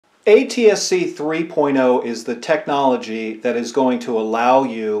ATSC 3.0 is the technology that is going to allow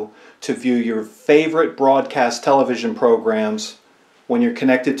you to view your favorite broadcast television programs when you're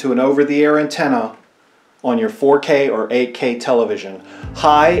connected to an over-the-air antenna on your 4K or 8K television.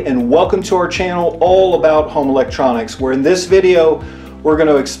 Hi, and welcome to our channel all about home electronics, where in this video we're going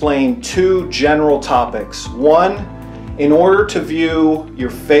to explain two general topics. One, in order to view your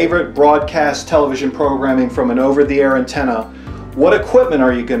favorite broadcast television programming from an over-the-air antenna, what equipment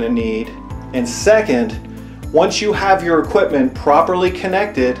are you going to need? And second, once you have your equipment properly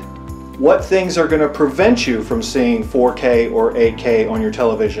connected, what things are going to prevent you from seeing 4K or 8K on your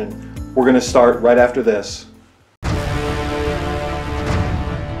television? We're going to start right after this.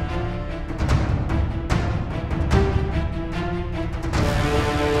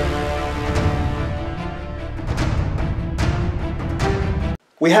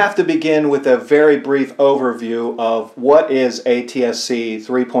 We have to begin with a very brief overview of what is ATSC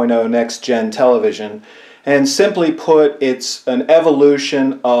 3.0 Next Gen Television. And simply put, it's an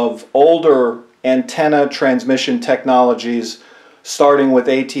evolution of older antenna transmission technologies, starting with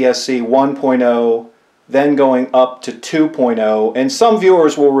ATSC 1.0, then going up to 2.0. And some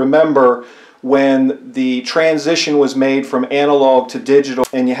viewers will remember when the transition was made from analog to digital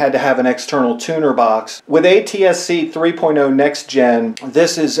and you had to have an external tuner box. With ATSC 3.0 Next Gen,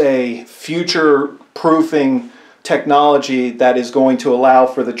 this is a future-proofing technology that is going to allow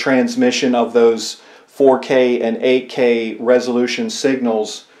for the transmission of those 4K and 8K resolution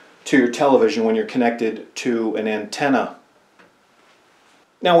signals to your television when you're connected to an antenna.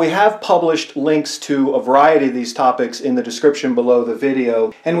 Now, we have published links to a variety of these topics in the description below the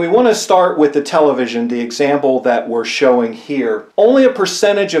video, and we want to start with the television, the example that we're showing here. Only a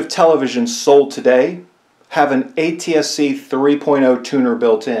percentage of televisions sold today have an ATSC 3.0 tuner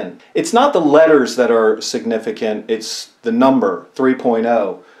built in. It's not the letters that are significant, it's the number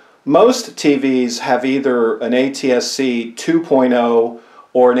 3.0. Most TVs have either an ATSC 2.0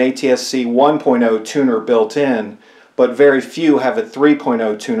 or an ATSC 1.0 tuner built in, but very few have a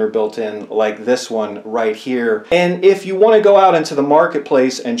 3.0 tuner built in like this one right here. And if you want to go out into the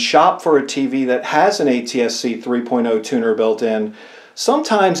marketplace and shop for a TV that has an ATSC 3.0 tuner built in,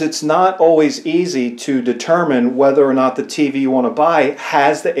 sometimes it's not always easy to determine whether or not the TV you want to buy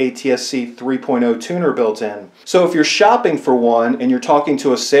has the ATSC 3.0 tuner built in. So if you're shopping for one and you're talking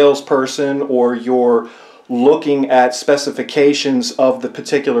to a salesperson or you're looking at specifications of the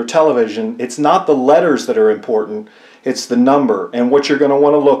particular television, it's not the letters that are important, it's the number. And what you're going to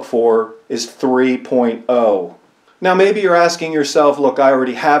want to look for is 3.0. Now maybe you're asking yourself, look, I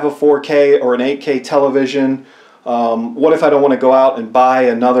already have a 4K or an 8K television. What if I don't want to go out and buy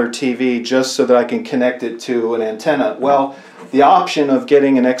another TV just so that I can connect it to an antenna? Well, the option of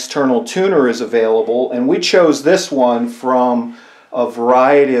getting an external tuner is available, and we chose this one from a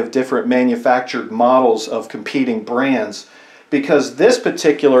variety of different manufactured models of competing brands, because this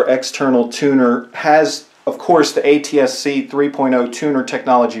particular external tuner has, of course, the ATSC 3.0 tuner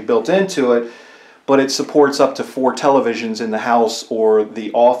technology built into it, but it supports up to 4 televisions in the house or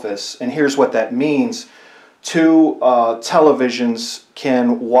the office. And here's what that means. 2 televisions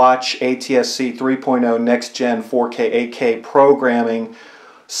can watch ATSC 3.0 Next Gen 4K, 8K programming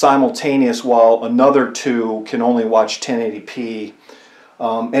simultaneous, while another 2 can only watch 1080p.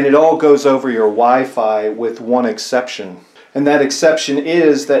 And it all goes over your Wi-Fi with one exception. And that exception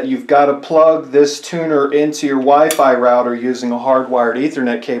is that you've got to plug this tuner into your Wi-Fi router using a hardwired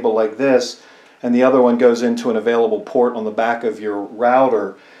Ethernet cable like this, and the other one goes into an available port on the back of your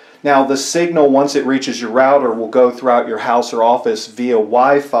router. Now, the signal, once it reaches your router, will go throughout your house or office via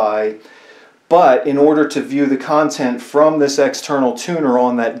Wi-Fi, but in order to view the content from this external tuner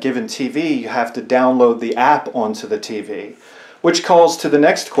on that given TV, you have to download the app onto the TV. Which calls to the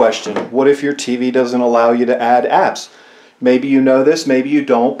next question: what if your TV doesn't allow you to add apps? Maybe you know this, maybe you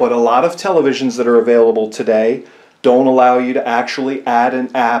don't, but a lot of televisions that are available today don't allow you to actually add an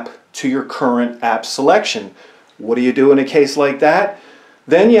app to your current app selection. What do you do in a case like that?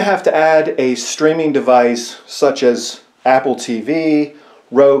 Then you have to add a streaming device such as Apple TV,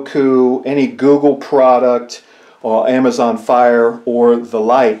 Roku, any Google product, or Amazon Fire, or the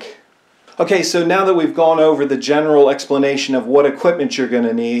like. Okay, so now that we've gone over the general explanation of what equipment you're going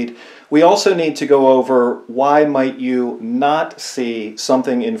to need, we also need to go over why might you not see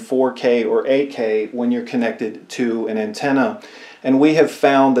something in 4K or 8K when you're connected to an antenna. And we have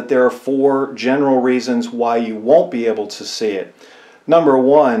found that there are 4 general reasons why you won't be able to see it. Number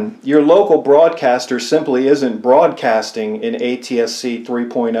 1, your local broadcaster simply isn't broadcasting in ATSC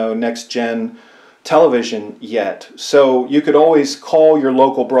 3.0 Next Gen television yet. So you could always call your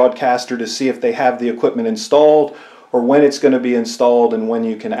local broadcaster to see if they have the equipment installed, or when it's going to be installed and when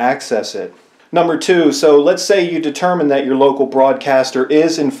you can access it. Number two, so let's say you determine that your local broadcaster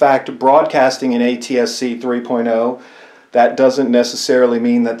is in fact broadcasting in ATSC 3.0. That doesn't necessarily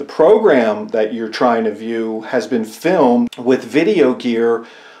mean that the program that you're trying to view has been filmed with video gear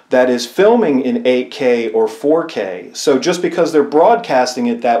that is filming in 8K or 4K. So just because they're broadcasting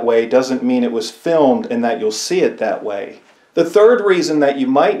it that way doesn't mean it was filmed and that you'll see it that way. The third reason that you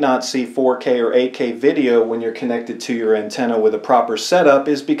might not see 4K or 8K video when you're connected to your antenna with a proper setup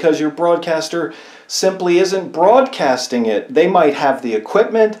is because your broadcaster simply isn't broadcasting it. They might have the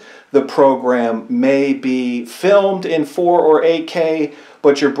equipment, the program may be filmed in 4 or 8K,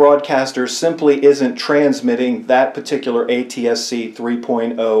 but your broadcaster simply isn't transmitting that particular ATSC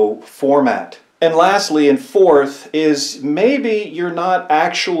 3.0 format. And lastly, and fourth, is maybe you're not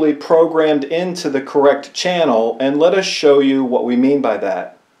actually programmed into the correct channel, and let us show you what we mean by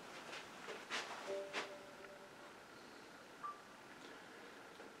that.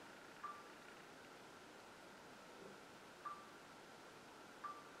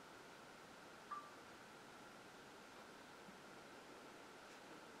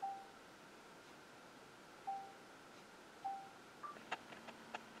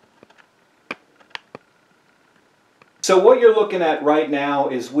 So what you're looking at right now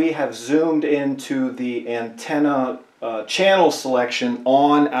is we have zoomed into the antenna channel selection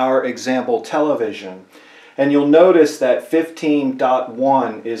on our example television. And you'll notice that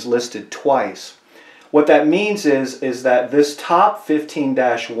 15.1 is listed twice. What that means is that this top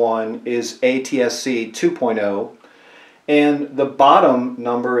 15-1 is ATSC 2.0 and the bottom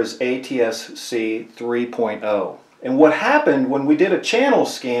number is ATSC 3.0. And what happened when we did a channel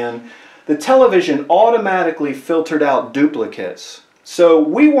scan, the television automatically filtered out duplicates. So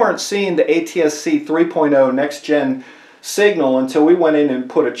we weren't seeing the ATSC 3.0 next gen signal until we went in and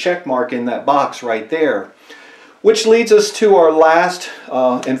put a check mark in that box right there. Which leads us to our last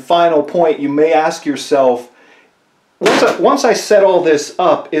and final point. You may ask yourself, once I set all this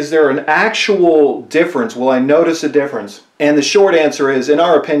up, is there an actual difference? Will I notice a difference? And the short answer is, in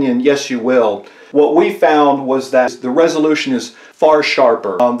our opinion, yes you will. What we found was that the resolution is far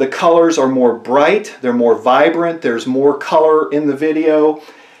sharper. The colors are more bright, they're more vibrant, there's more color in the video.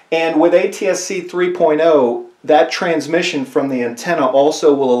 And with ATSC 3.0, that transmission from the antenna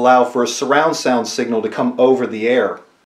also will allow for a surround sound signal to come over the air.